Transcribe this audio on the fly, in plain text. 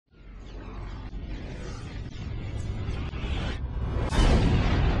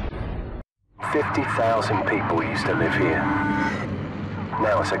50,000 people used to live here.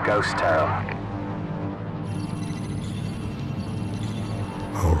 Now it's a ghost town.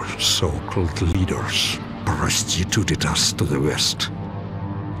 Our so-called leaders prostituted us to the West,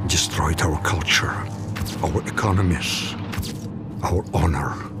 destroyed our culture, our economies, our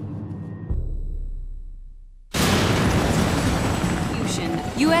honor.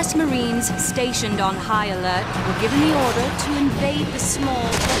 U.S. Marines stationed on high alert were given the order to invade the small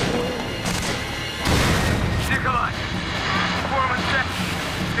Nikolai! Foreman set!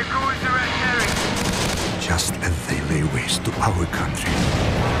 The crews are at Harry! Just as they lay waste to our country,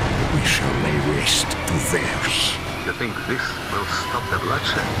 we shall lay waste to theirs. You think this will stop the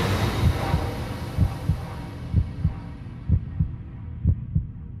bloodshed?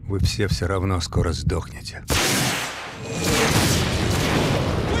 Вы все равно скоро сдохнете.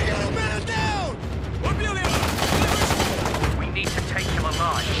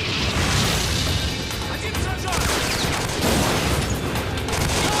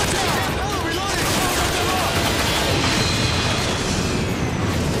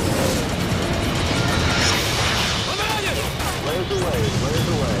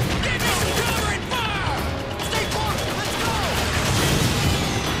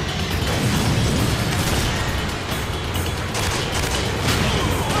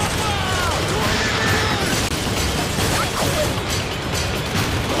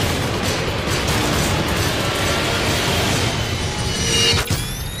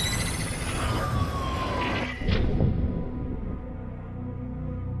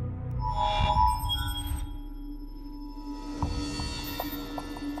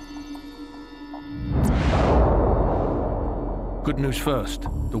 Good news first,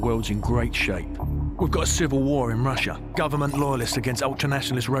 the world's in great shape. We've got a civil war in Russia, government loyalists against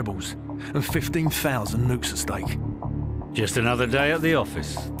ultranationalist rebels, and 15,000 nukes at stake. Just another day at the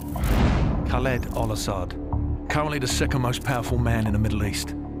office. Khaled al-Assad, currently the second most powerful man in the Middle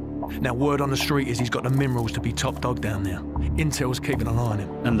East. Now word on the street is he's got the minerals to be top dog down there. Intel's keeping an eye on him.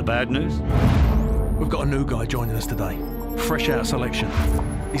 And the bad news? We've got a new guy joining us today, fresh out of selection.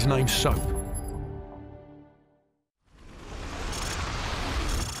 His name's Soap.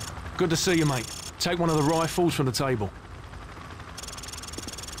 Good to see you, mate. Take one of the rifles from the table.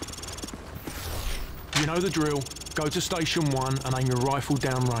 You know the drill. Go to Station 1 and aim your rifle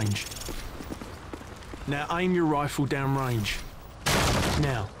downrange. Now aim your rifle downrange.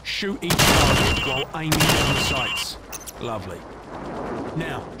 Now, shoot each target while aiming down the sights. Lovely.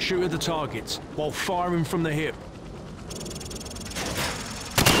 Now, shoot at the targets while firing from the hip.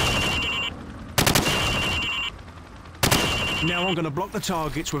 Now I'm going to block the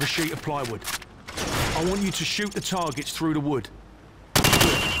targets with a sheet of plywood. I want you to shoot the targets through the wood.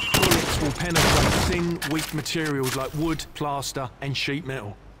 Bullets will penetrate thin, weak materials like wood, plaster, and sheet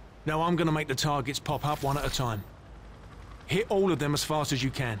metal. Now I'm going to make the targets pop up one at a time. Hit all of them as fast as you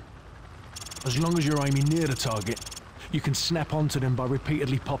can. As long as you're aiming near the target, you can snap onto them by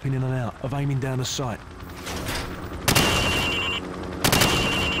repeatedly popping in and out of aiming down the sight.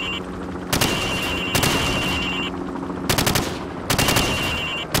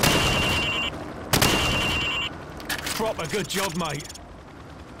 Proper good job, mate.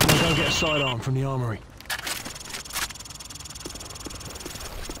 Now go get a sidearm from the armory.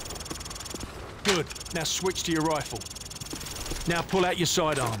 Good. Now switch to your rifle. Now pull out your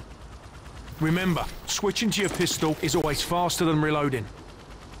sidearm. Remember, switching to your pistol is always faster than reloading.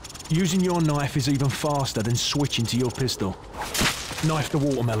 Using your knife is even faster than switching to your pistol. Knife the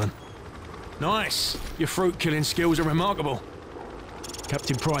watermelon. Nice! Your fruit-killing skills are remarkable.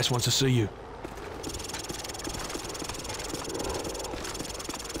 Captain Price wants to see you.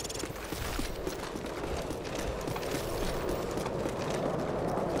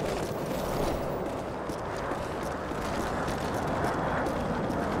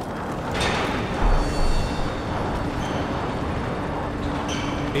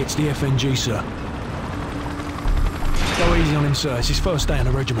 It's the FNG, sir. Go easy on him, sir. It's his first day in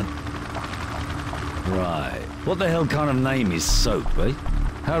the regiment. Right. What the hell kind of name is Soap, eh?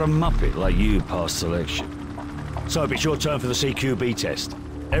 How'd a muppet like you pass selection? Soap, it's your turn for the CQB test.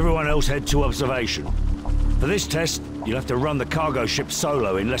 Everyone else head to observation. For this test, you'll have to run the cargo ship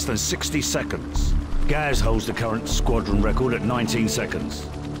solo in less than 60 seconds. Gaz holds the current squadron record at 19 seconds.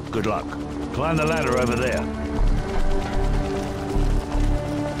 Good luck. Climb the ladder over there.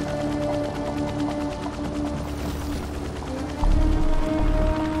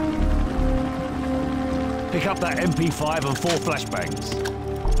 Pick up that MP5 and 4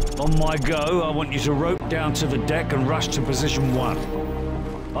 flashbangs. On my go, I want you to rope down to the deck and rush to position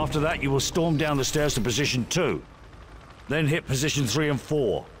 1. After that, you will storm down the stairs to position 2. Then hit position 3 and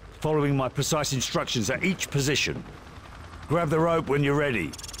 4. following my precise instructions at each position. Grab the rope when you're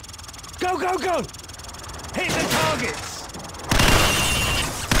ready. Go, go, go! Hit the targets!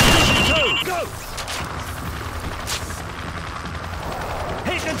 Position 2, go!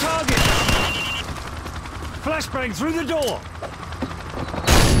 Hit the target! Flashbang through the door!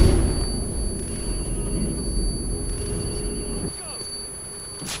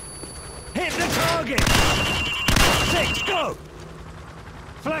 Hit the target! 6, go!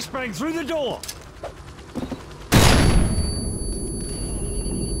 Flashbang through the door!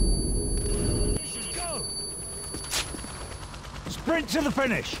 Go! Sprint to the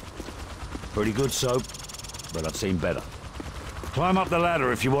finish! Pretty good, Soap, but I've seen better. Climb up the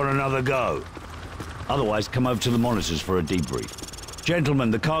ladder if you want another go. Otherwise, come over to the monitors for a debrief.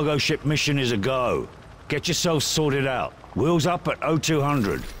 Gentlemen, the cargo ship mission is a go. Get yourselves sorted out. Wheels up at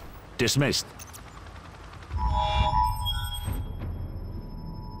 0200. Dismissed.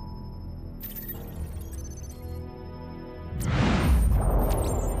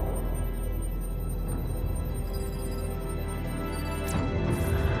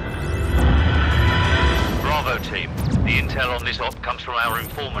 Bravo team. The intel on this op comes from our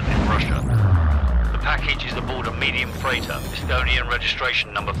informant in Russia. The package is aboard a medium freighter, Estonian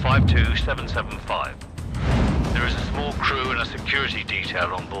registration number 52775. There is a small crew and a security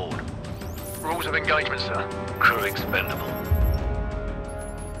detail on board. Rules of engagement, sir. Crew expendable.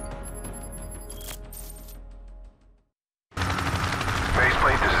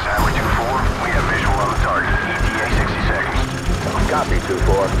 Faceplate, this is Hammer 2-4. We have visual on the target. ETA 60 seconds. Copy,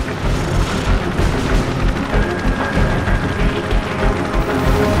 2-4.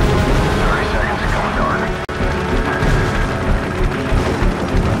 30 seconds, going dark.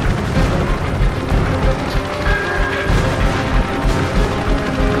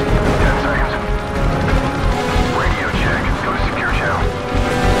 10 seconds. Radio check. Go to secure channel.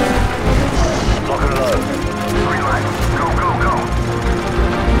 Lock and load. Green light. Go, go, go.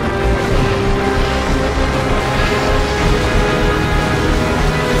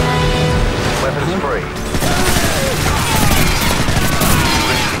 Weapons free.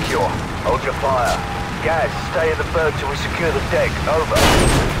 Bridge secure. Hold your fire. Guys, stay in the boat till we secure the deck. Over.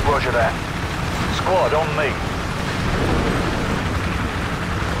 Roger that. Squad, on me.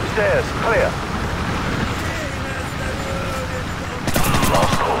 Stairs, clear.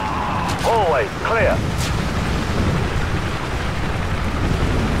 Last call. Hallway, clear.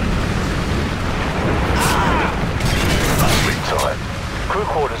 Big time. Crew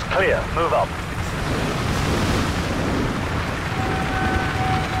quarters clear. Move up.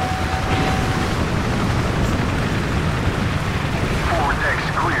 Forward deck's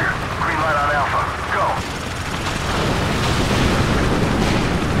clear. Green light on Alpha. Go.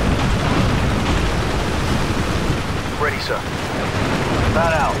 Ready, sir.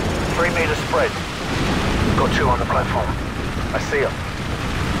 Man out. 3 meter spread. Got 2 on the platform. I see them.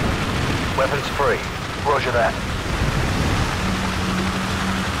 Weapons free. Roger that.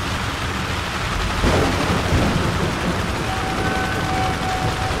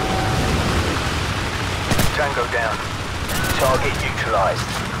 Tango down. Target neutralized.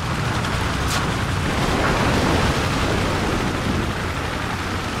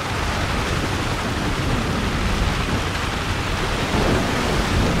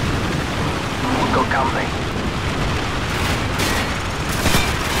 We've got company.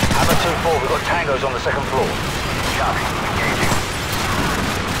 Hammer 2-4, we've got tangos on the 2nd floor. Copy. Engaging.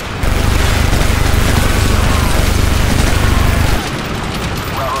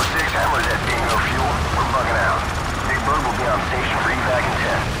 Bravo 6, Hammer's at bingo fuel. We're bugging out. Big Bird will be on station for evac in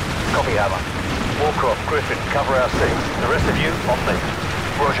 10. Copy, Hammer. Warcroft, Griffin, cover our 6. The rest of you, on me.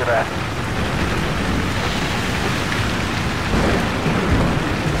 Roger that.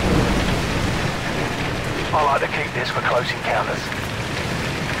 I like to keep this for close encounters.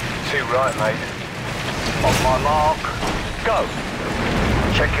 Too right, mate. On my mark, go.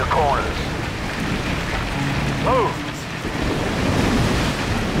 Check your corners. Move.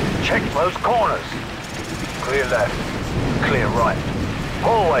 Check those corners. Clear left. Clear right.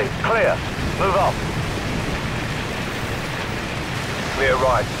 Hallway, clear. Move up. Clear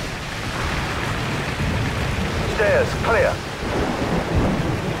right. Stairs, clear.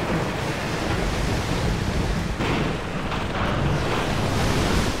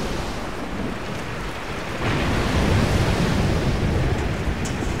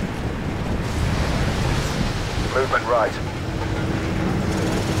 Movement right.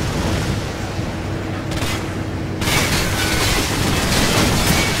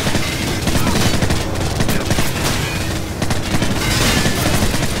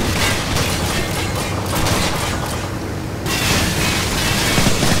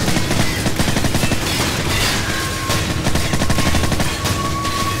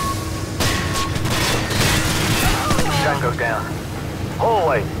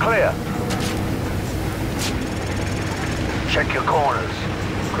 Hallway, clear. Check your corners.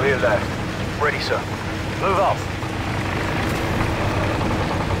 Clear left. Ready, sir. Move up.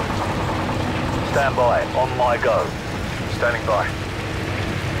 Stand by. On my go. Standing by.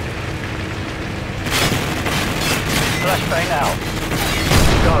 Flashbang out.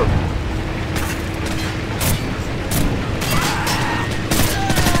 Go.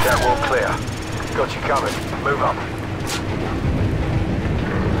 Catwalk clear. Got you covered. Move up.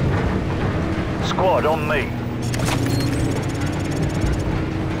 Squad on me.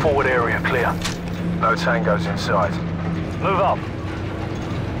 Forward area clear. No tangos inside. Move up.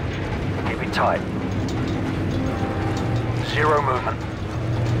 Keep it tight. Zero movement.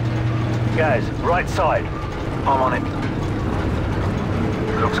 Guys, right side. I'm on it.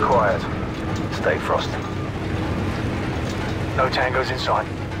 Looks quiet. Stay frosty. No tangos inside.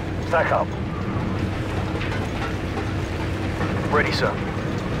 Stack up. Ready, sir.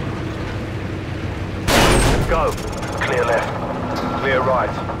 Go. Clear left. Clear right.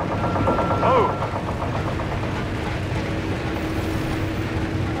 Move!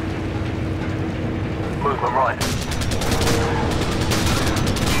 Movement right.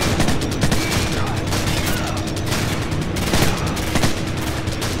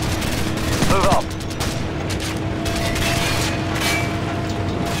 Move up.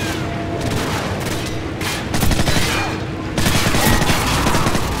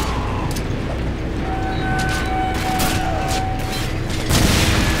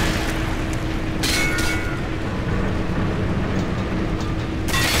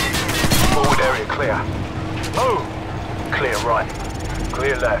 Clear. Move! Clear right.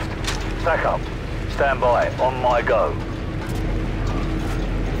 Clear left. Stack up. Stand by. On my go.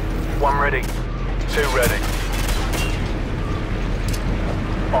 One ready. Two ready.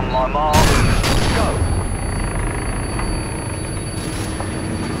 On my mark. Go!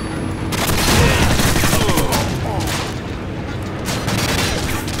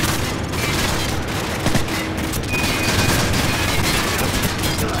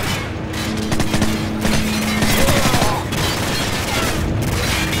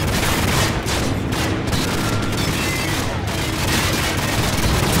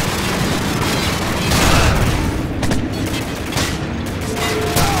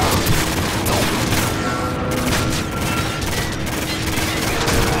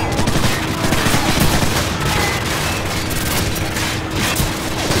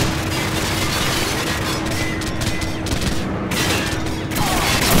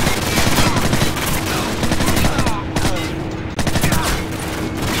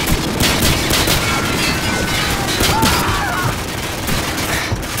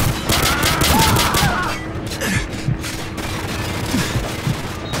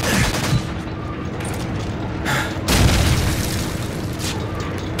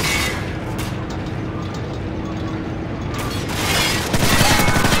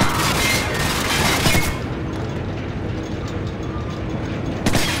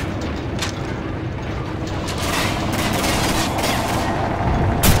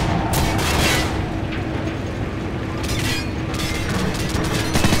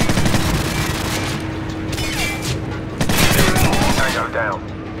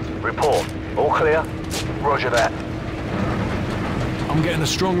 Report. All clear? Roger that. I'm getting a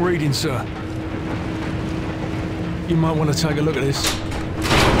strong reading, sir. You might want to take a look at this.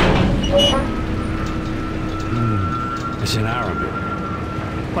 It's in Arabic.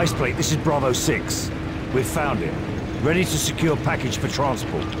 Baseplate, this is Bravo 6. We've found it. Ready to secure package for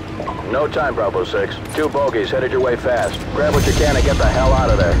transport. No time, Bravo 6. 2 bogies headed your way fast. Grab what you can and get the hell out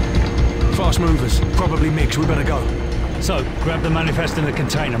of there. Fast movers. Probably mixed. We better go. So, grab the manifest in the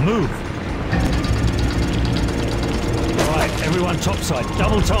container. Move! Alright, everyone topside.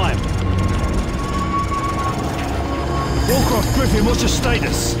 Double time. Warcraft Griffin, what's your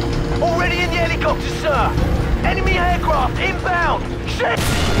status? Already in the helicopter, sir! Enemy aircraft inbound! Shit!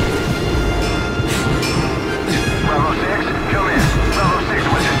 Bravo 6, come in. Bravo 6,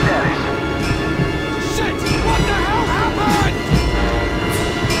 what's your status? Shit! What the hell happened?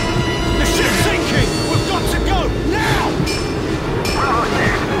 The ship's sinking! We've got to go! Now! Bravo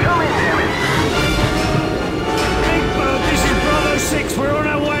 6, come in, damn it! Big Bird, this is Bravo 6. We're on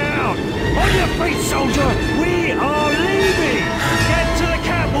our way out. On your feet, soldier! We are leaving! Get to the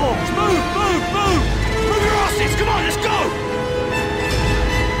catwalks! Move, move, move! Move your asses! Come on, let's go!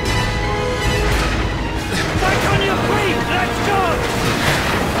 Back on your feet! Let's go!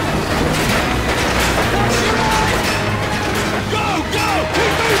 That's right! Go, go!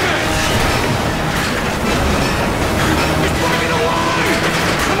 Keep moving! It's breaking away!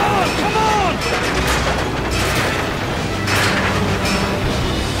 Come on, come on!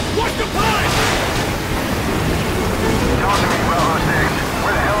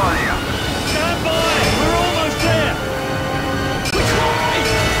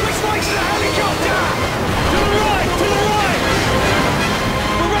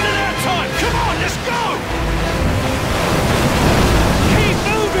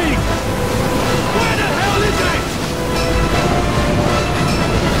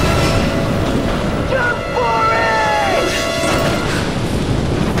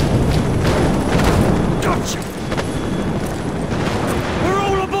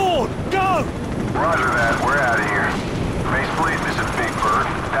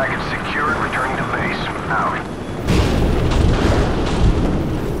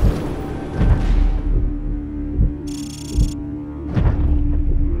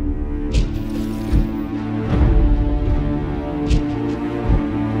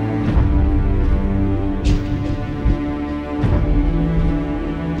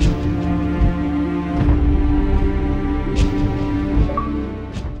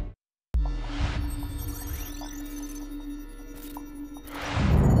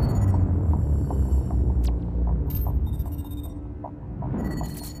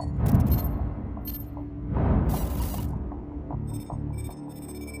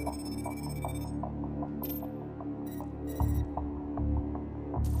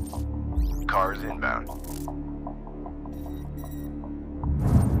 Cars inbound.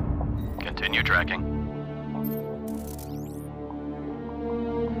 Continue tracking.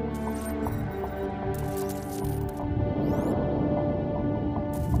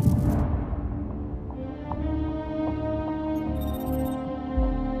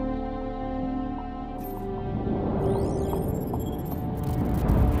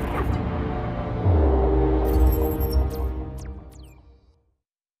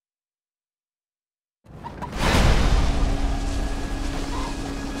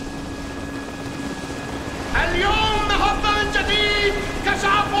 اليوم نهضنا من جديد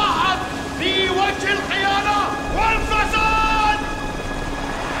كشعب واحد في وجه الخيانة والفساد.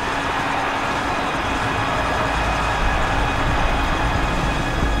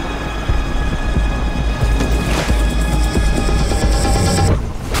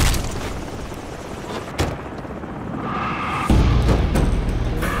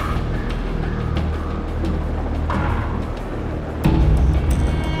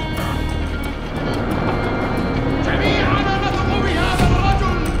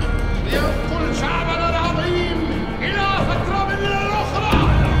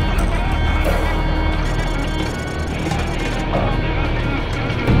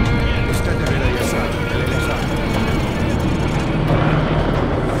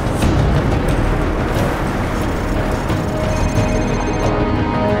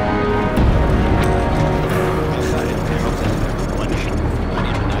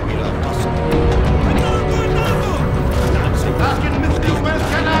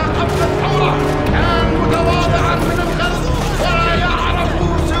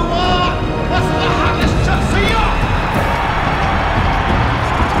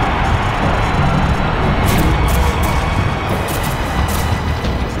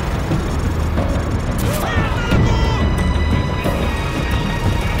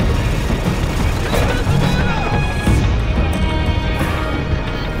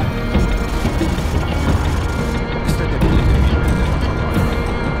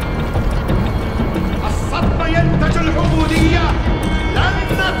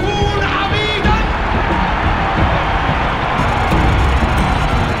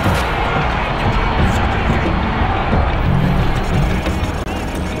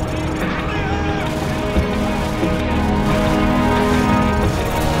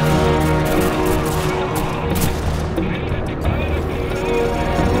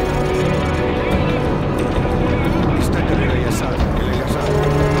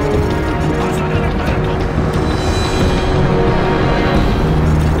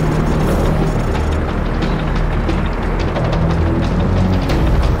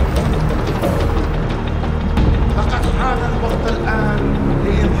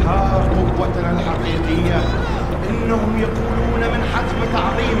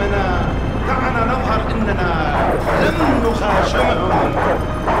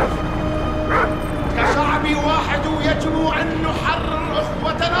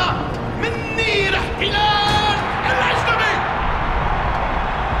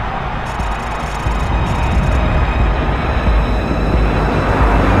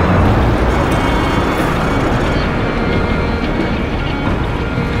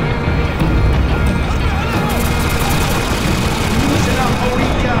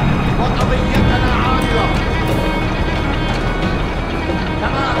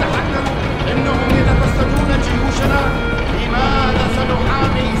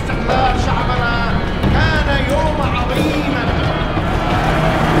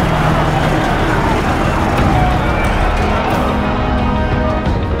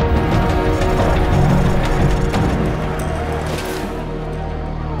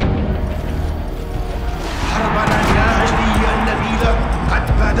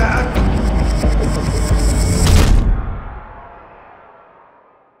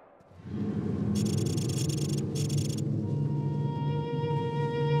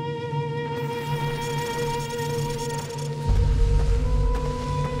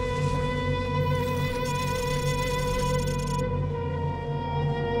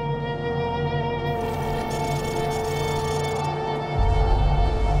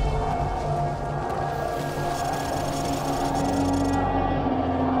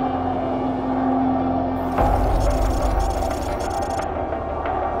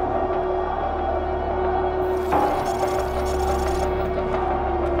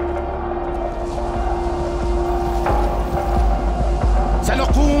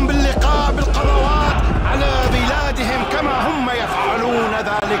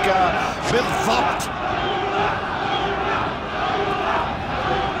 بالضبط.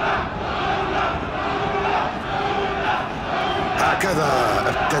 هكذا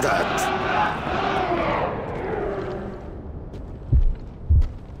ابتدأت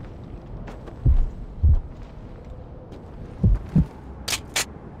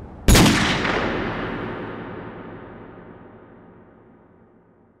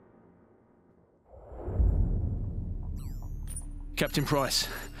Captain Price,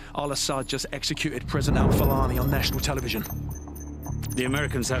 al-Assad just executed President al-Falani on national television. The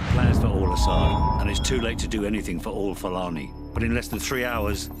Americans have plans for al-Assad, and it's too late to do anything for al-Falani. But in less than 3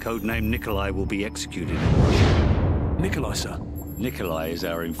 hours, codename Nikolai will be executed in Russia. Nikolai, sir? Nikolai is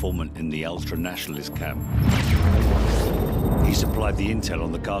our informant in the ultra-nationalist camp. He supplied the intel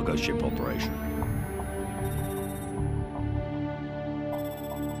on the cargo ship operation.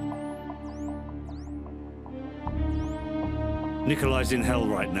 Nikolai's in hell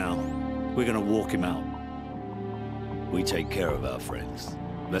right now. We're gonna walk him out. We take care of our friends.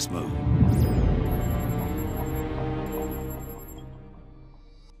 Let's move.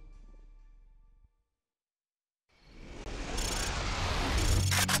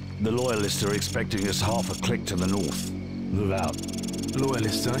 The Loyalists are expecting us half a click to the north. Move out.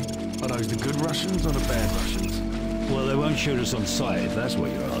 Loyalists, eh? Are those the good Russians or the bad Russians? Well, they won't shoot us on sight, if that's what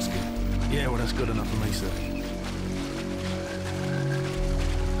you're asking. Yeah, well, that's good enough for me, sir.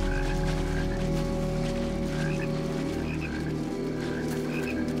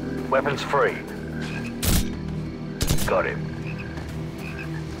 Weapons free. Got him.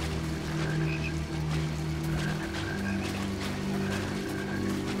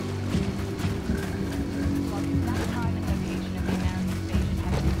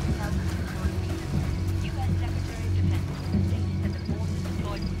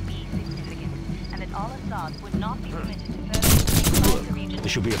 There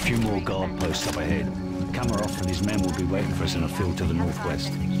should be a few more guard posts up ahead. Kamarov and his men will be waiting for us in a field to the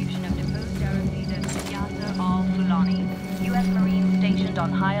northwest. U.S. Marines stationed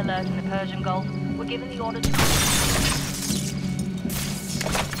on high alert in the Persian Gulf were given the order to...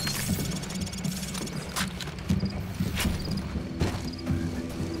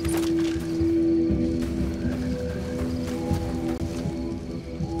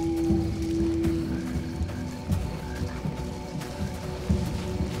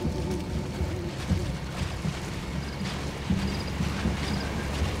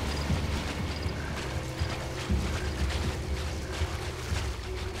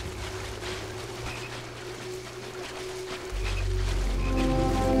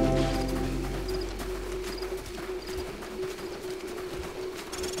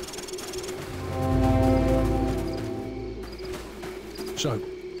 So,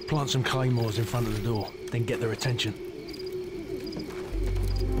 plant some claymores in front of the door, then get their attention.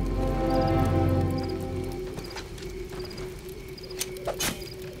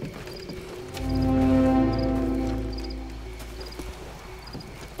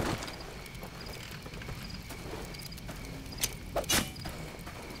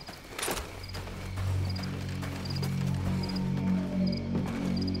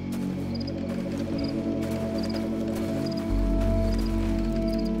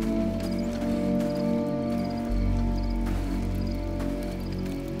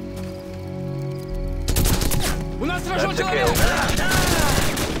 Сражен человек!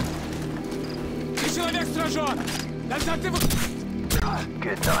 Ты человек сражен! Назад ты...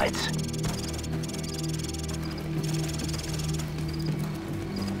 Good night.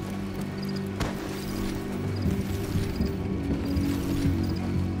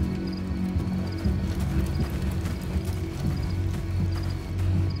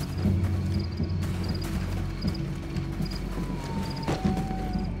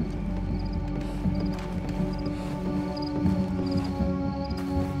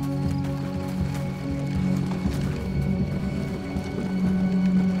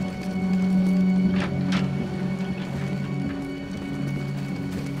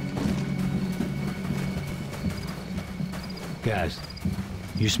 Gaz,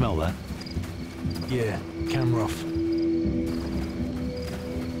 you smell that? Yeah, Kamarov.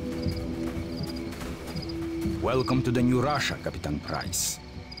 Welcome to the new Russia, Captain Price.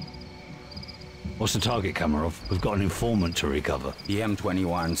 What's the target, Kamarov? We've got an informant to recover. The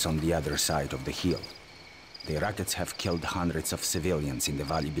M21's on the other side of the hill. The rockets have killed hundreds of civilians in the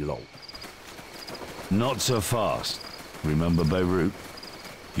valley below. Not so fast. Remember Beirut?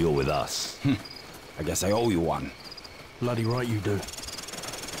 You're with us. I guess I owe you one. Bloody right you do.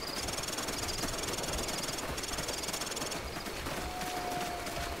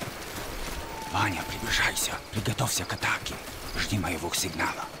 Ваня, приближайся. Приготовься к атаке. Жди моего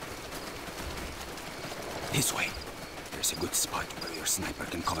сигнала. This way. There's a good spot where your sniper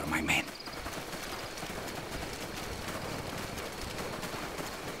can cover my men.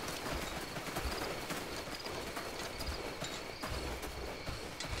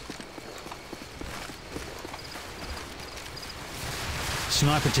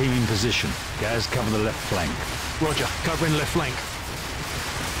 Sniper team in position. Gaz, cover the left flank. Roger, covering left flank.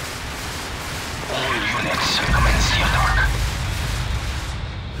 All units, commence the attack.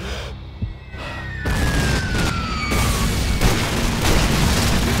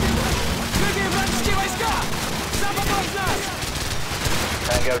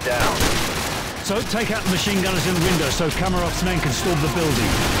 go down. So take out the machine gunners in the window so Kamarov's men can storm the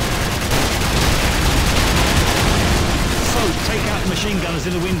building. So take out the machine gunners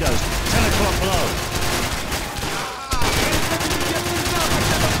in the windows. 10 o'clock below.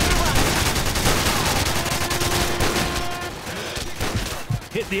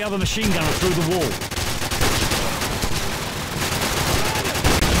 Hit the other machine gunner through the wall.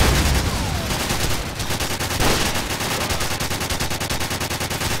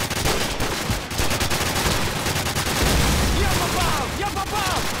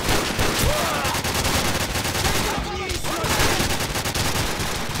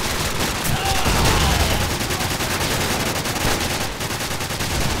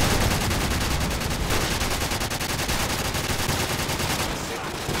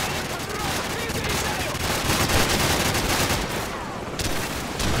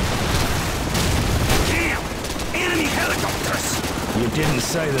 You didn't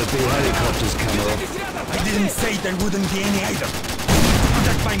say there'd be helicopters, Kamarov. I didn't say there wouldn't be any either.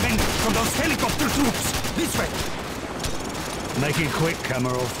 Protect my men from those helicopter troops! This way! Make it quick,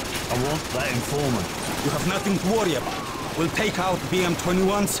 Kamarov. I want that informant. You have nothing to worry about. We'll take out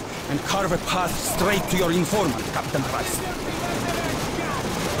BM-21s and carve a path straight to your informant, Captain Price.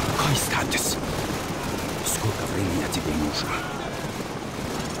 Какой статус? Сколько времени тебе нужно?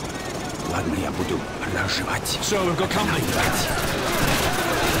 Ладно, я буду разжевать. So we've got company.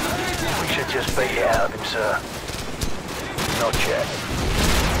 We should just beat it out of him, sir. Not yet.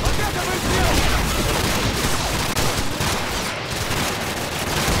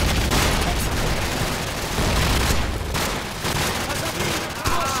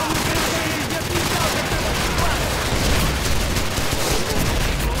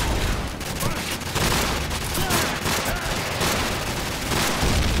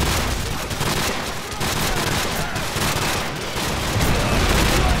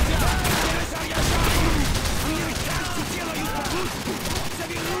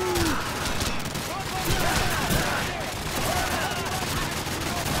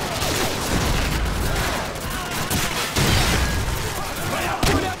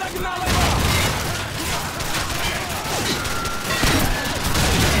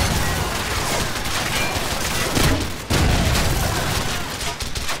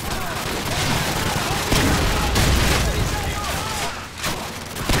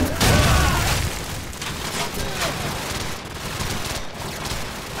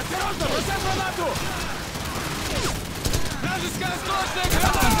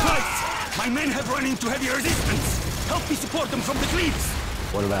 My men have run into heavy resistance! Help me support them from the cliffs!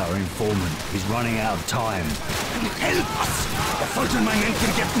 What about our informant? He's running out of time. Help us! The further my men can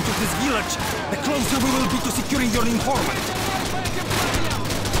get into this village, the closer we will be to securing your informant!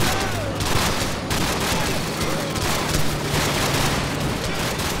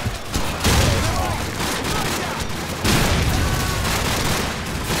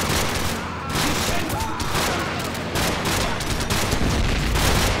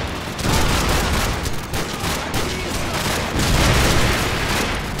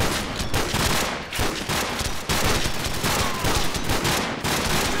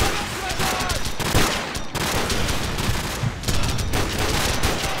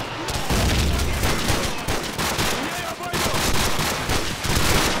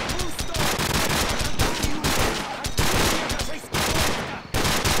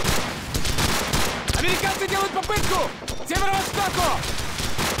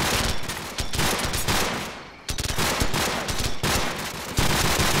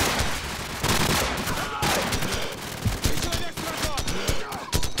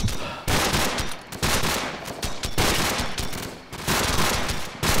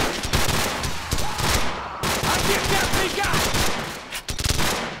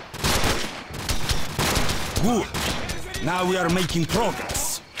 Good. Now we are making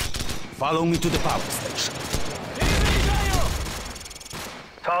progress. Follow me to the power station.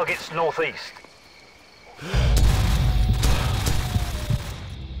 Target's northeast.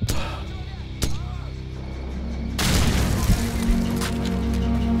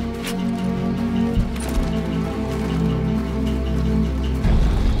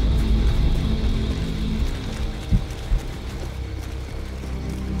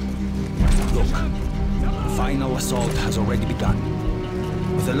 Final assault has already begun.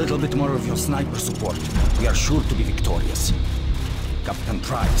 With a little bit more of your sniper support, we are sure to be victorious. Captain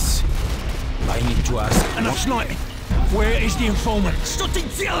Price, I need to ask... Enough sniping! Where is the informant? Что ты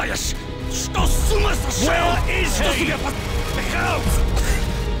делаешь? Что с ума сошел? Where is he? The house!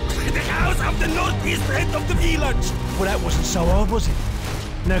 The house of the northeast end of the village! Well, that wasn't so hard, was it?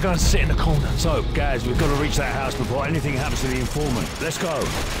 Now go and sit in the corner. So, guys, we've got to reach that house before anything happens to the informant. Let's go.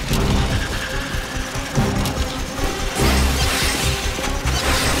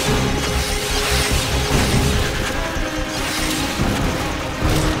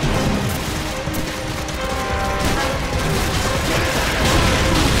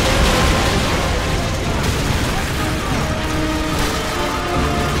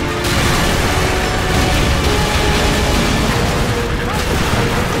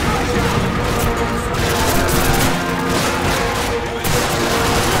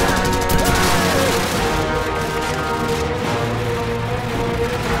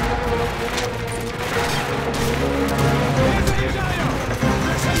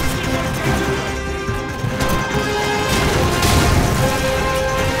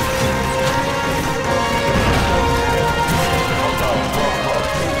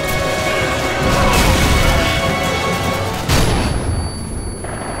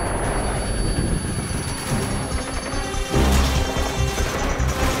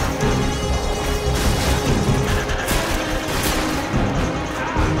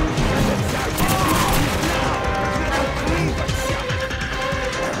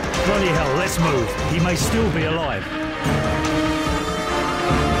 Bloody hell, let's move. He may still be alive.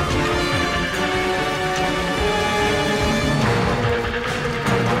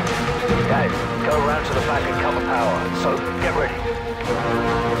 Guys, go around to the back and cover power. So, get ready.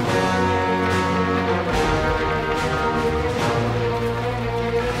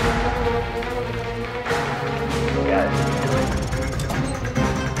 Guys,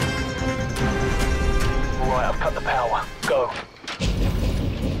 all right, I've cut the power. Go.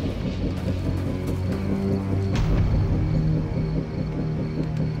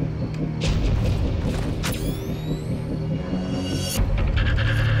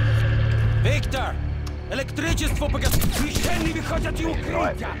 Виктор! Электричество погаси! Священники выходят и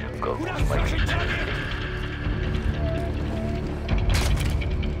укрытия! Куда сочетание?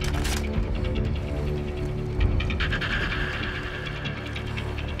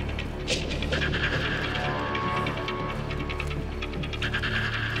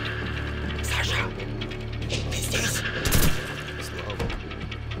 Саша! Ты здесь?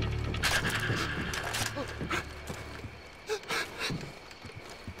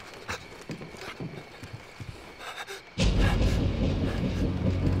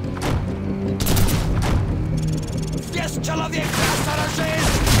 Здесь человек сторожит!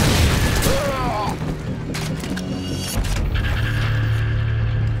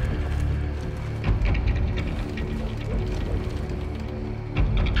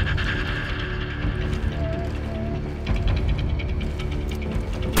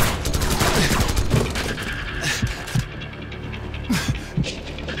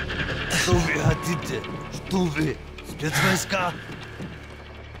 Что вы хотите? Что вы? Спецвойска?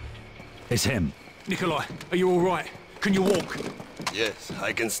 It's him. Nikolai, are you all right? Can you walk? Yes,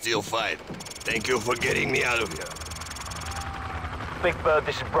 I can still fight. Thank you for getting me out of here. Big Bird,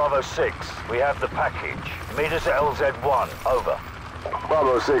 this is Bravo 6. We have the package. Meet us at LZ1. Over.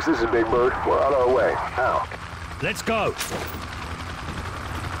 Bravo 6, this is Big Bird. We're on our way. Out. Let's go.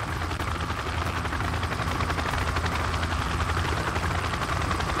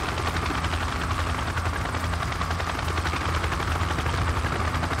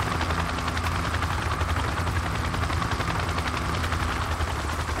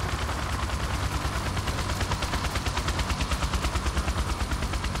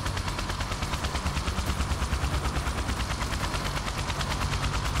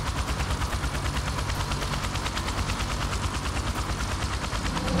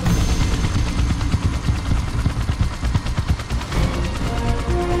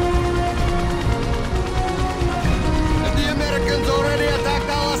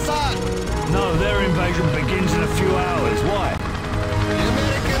 No, their invasion begins in a few hours. Why? The